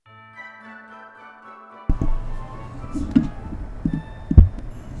Hey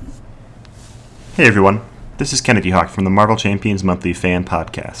everyone, this is Kennedy Hawk from the Marvel Champions Monthly Fan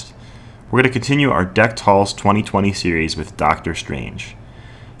Podcast. We're going to continue our Decked Halls 2020 series with Doctor Strange.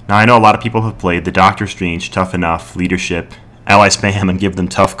 Now I know a lot of people have played the Doctor Strange Tough Enough, Leadership, Ally Spam, and Give Them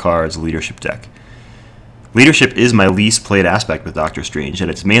Tough Cards Leadership deck. Leadership is my least played aspect with Doctor Strange, and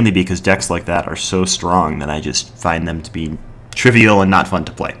it's mainly because decks like that are so strong that I just find them to be trivial and not fun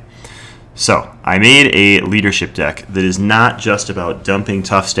to play. So, I made a leadership deck that is not just about dumping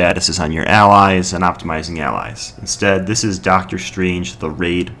tough statuses on your allies and optimizing allies. Instead, this is Doctor Strange the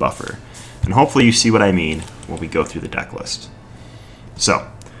Raid Buffer. And hopefully you see what I mean when we go through the deck list.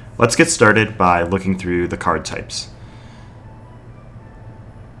 So, let's get started by looking through the card types.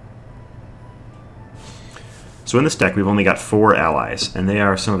 So in this deck, we've only got 4 allies, and they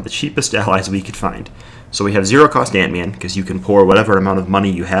are some of the cheapest allies we could find. So we have Zero Cost Ant-Man, because you can pour whatever amount of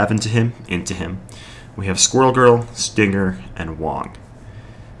money you have into him. We have Squirrel Girl, Stinger, and Wong.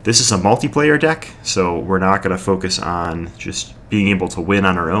 This is a multiplayer deck, so we're not going to focus on just being able to win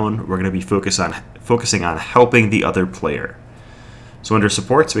on our own. We're going to be focusing on helping the other player. So under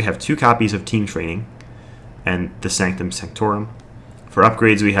supports, we have 2 copies of Team Training and the Sanctum Sanctorum. For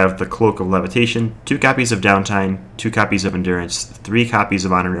upgrades, we have the Cloak of Levitation, 2 copies of Downtime, 2 copies of Endurance, 3 copies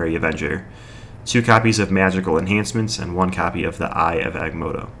of Honorary Avenger, 2 copies of Magical Enhancements, and 1 copy of the Eye of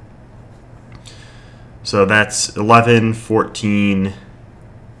Agamotto. So that's 11, 14,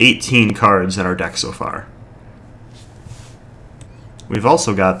 18 cards in our deck so far. We've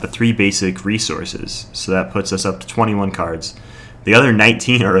also got the 3 basic resources, so that puts us up to 21 cards. The other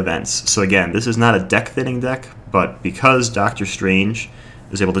 19 are events. So again, this is not a deck thinning deck, but because Doctor Strange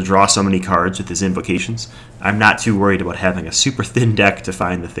is able to draw so many cards with his invocations, I'm not too worried about having a super thin deck to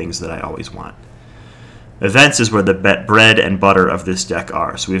find the things that I always want. Events is where the bread and butter of this deck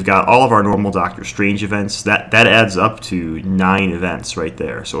are. So we've got all of our normal Doctor Strange events. That adds up to 9 events right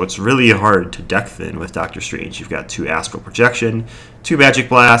there. So it's really hard to deck thin with Doctor Strange. You've got 2 Astral Projection, 2 Magic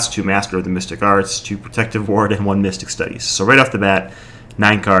Blast, 2 Master of the Mystic Arts, 2 Protective Ward, and 1 Mystic Studies. So right off the bat,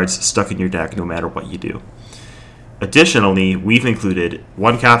 9 cards stuck in your deck no matter what you do. Additionally, we've included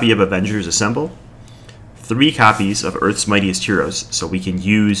 1 copy of Avengers Assemble, 3 copies of Earth's Mightiest Heroes, so we can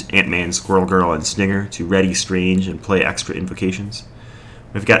use Ant-Man, Squirrel Girl, and Stinger to ready Strange and play extra invocations.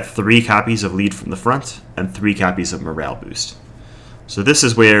 We've got 3 copies of Lead from the Front, and 3 copies of Morale Boost. So this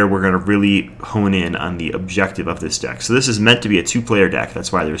is where we're going to really hone in on the objective of this deck. So this is meant to be a 2-player deck,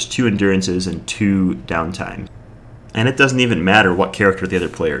 that's why there's 2 Endurances and 2 Downtime. And it doesn't even matter what character the other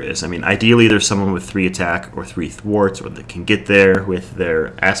player is. I mean, ideally there's someone with 3 attack or 3 thwarts, or that can get there with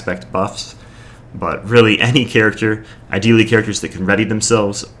their aspect buffs. But really, any character, ideally characters that can ready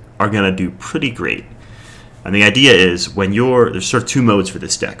themselves, are going to do pretty great. And the idea is, there's sort of 2 modes for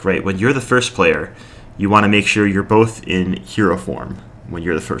this deck, right? When you're the first player, you want to make sure you're both in hero form when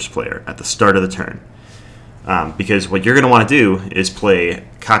you're the first player at the start of the turn. Because what you're going to want to do is play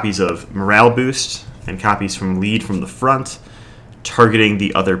copies of Morale Boost and copies from Lead from the Front, targeting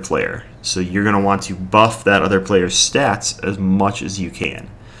the other player. So you're going to want to buff that other player's stats as much as you can.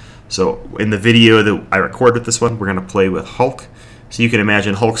 So in the video that I record with this one, we're going to play with Hulk. So you can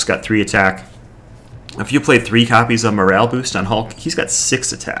imagine Hulk's got 3 attack. If you play 3 copies of Morale Boost on Hulk, he's got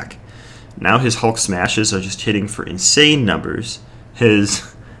 6 attack. Now his Hulk smashes are just hitting for insane numbers.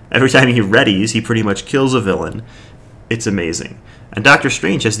 Every time he readies, he pretty much kills a villain. It's amazing. And Doctor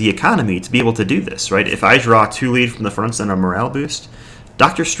Strange has the economy to be able to do this, right? If I draw 2 Lead from the Fronts and a Morale Boost,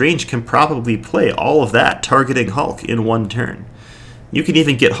 Doctor Strange can probably play all of that targeting Hulk in 1 turn. You can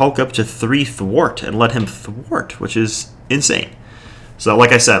even get Hulk up to 3 thwart and let him thwart, which is insane. So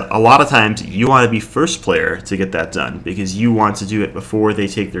like I said, a lot of times you want to be first player to get that done because you want to do it before they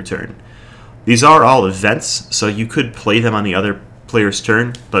take their turn. These are all events, so you could play them on the other player's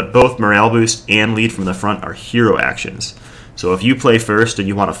turn, but both Morale Boost and Lead from the Front are hero actions. So if you play first and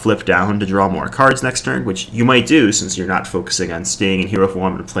you want to flip down to draw more cards next turn, which you might do since you're not focusing on staying in hero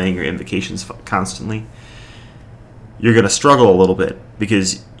form and playing your invocations constantly, you're going to struggle a little bit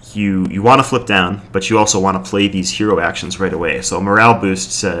because you want to flip down, but you also want to play these hero actions right away. So Morale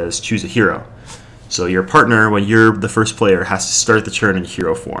Boost says choose a hero. So your partner, when you're the first player, has to start the turn in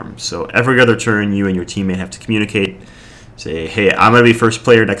hero form. So every other turn, you and your teammate have to communicate. Say, hey, I'm going to be first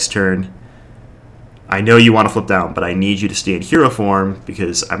player next turn. I know you want to flip down, but I need you to stay in hero form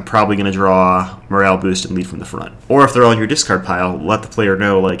because I'm probably going to draw Morale Boost and Lead from the Front. Or if they're on your discard pile, let the player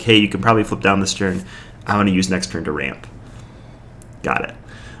know, like, hey, you can probably flip down this turn. I'm going to use next turn to ramp. Got it.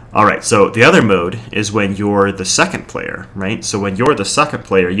 All right, so the other mode is when you're the second player, right? So when you're the second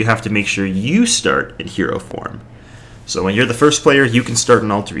player, you have to make sure you start in hero form. So when you're the first player, you can start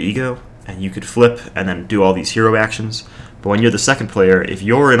an alter ego, and you could flip and then do all these hero actions. But when you're the second player, if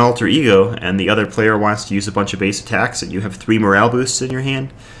you're an alter ego and the other player wants to use a bunch of base attacks and you have 3 morale boosts in your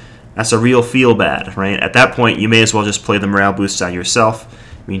hand, that's a real feel bad, right? At that point, you may as well just play the morale boosts on yourself.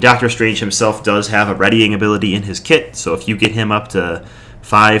 I mean, Doctor Strange himself does have a readying ability in his kit, so if you get him up to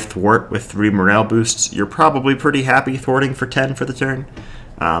 5 thwart with 3 morale boosts, you're probably pretty happy thwarting for 10 for the turn.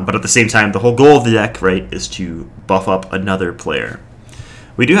 But at the same time, the whole goal of the deck, right, is to buff up another player.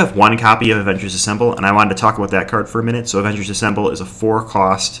 We do have 1 copy of Avengers Assemble, and I wanted to talk about that card for a minute. So Avengers Assemble is a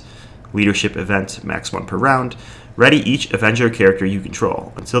 4-cost leadership event, max 1 per round. Ready each Avenger character you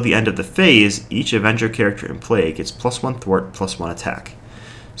control. Until the end of the phase, each Avenger character in play gets +1 thwart, +1 attack.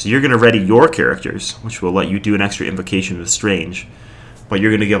 So you're going to ready your characters, which will let you do an extra invocation with Strange, but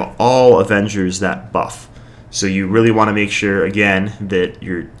you're going to give all Avengers that buff. So you really want to make sure, again, that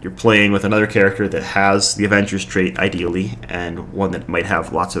you're playing with another character that has the Avengers trait, ideally, and one that might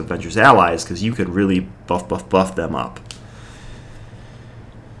have lots of Avengers allies, because you could really buff them up.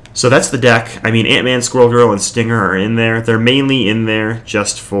 So that's the deck. I mean, Ant-Man, Squirrel Girl, and Stinger are in there. They're mainly in there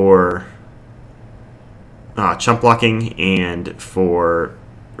just for chump blocking and for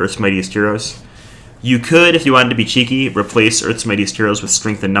Earth's Mightiest Heroes. You could, if you wanted to be cheeky, replace Earth's Mightiest Heroes with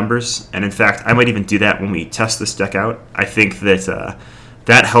Strength in Numbers. And in fact, I might even do that when we test this deck out. I think that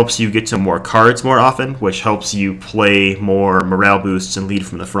that helps you get to more cards more often, which helps you play more morale boosts and lead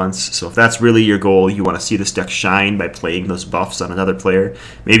from the fronts. So if that's really your goal, you want to see this deck shine by playing those buffs on another player.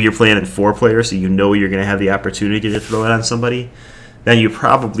 Maybe you're playing in 4 players, so you know you're going to have the opportunity to throw it on somebody. Then you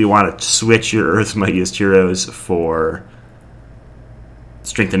probably want to switch your Earth's Mightiest Heroes for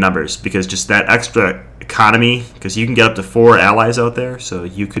Strength in Numbers, because just that extra economy, because you can get up to 4 allies out there, so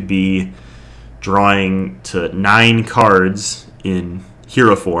you could be drawing to 9 cards in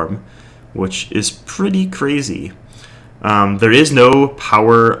hero form, which is pretty crazy. There is no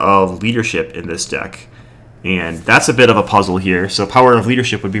Power of Leadership in this deck, and that's a bit of a puzzle here. So Power of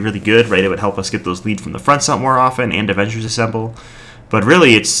Leadership would be really good, right? It would help us get those lead from the front out more often, and Avengers Assemble. But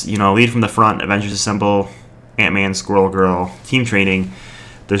really, it's, lead from the front, Avengers Assemble, Ant-Man, Squirrel Girl, Team Training.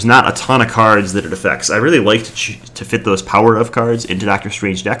 There's not a ton of cards that it affects. I really like to fit those Power of cards into Doctor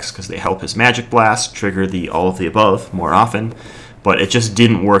Strange decks because they help his Magic Blast trigger the all of the above more often, but it just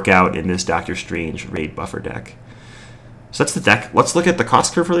didn't work out in this Doctor Strange Raid Buffer deck. So that's the deck. Let's look at the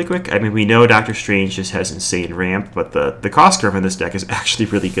cost curve really quick. I mean, we know Doctor Strange just has insane ramp, but the cost curve in this deck is actually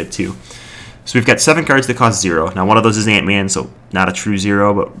really good too. So we've got 7 cards that cost 0. Now one of those is Ant-Man, so not a true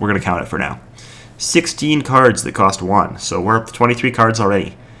 0, but we're going to count it for now. 16 cards that cost 1, so we're up to 23 cards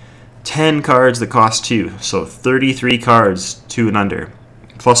already. 10 cards that cost 2, so 33 cards 2 and under.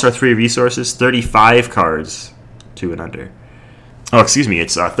 Plus our 3 resources, 35 cards 2 and under. Oh, excuse me,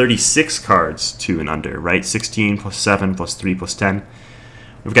 it's 36 cards 2 and under, right? 16 plus 7 plus 3 plus 10.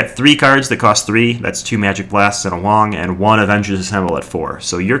 We've got 3 cards that cost 3, that's 2 Magic Blasts and a Wong, and 1 Avengers Assemble at 4.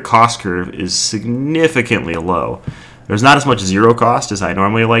 So your cost curve is significantly low. There's not as much 0 cost as I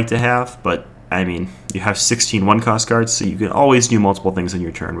normally like to have, but I mean, you have 16 1-cost cards, so you can always do multiple things in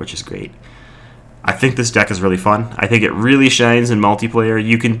your turn, which is great. I think this deck is really fun. I think it really shines in multiplayer.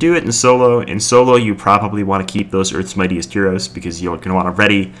 You can do it in solo. In solo, you probably want to keep those Earth's Mightiest Heroes because you're going to want to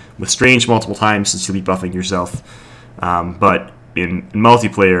ready with Strange multiple times since you'll be buffing yourself. But in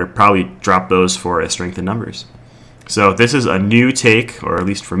multiplayer, probably drop those for a Strength in Numbers. So this is a new take, or at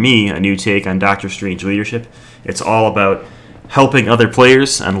least for me, a new take on Doctor Strange leadership. It's all about helping other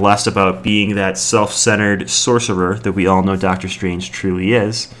players and less about being that self-centered sorcerer that we all know Doctor Strange truly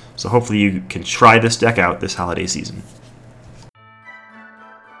is. So hopefully you can try this deck out this holiday season.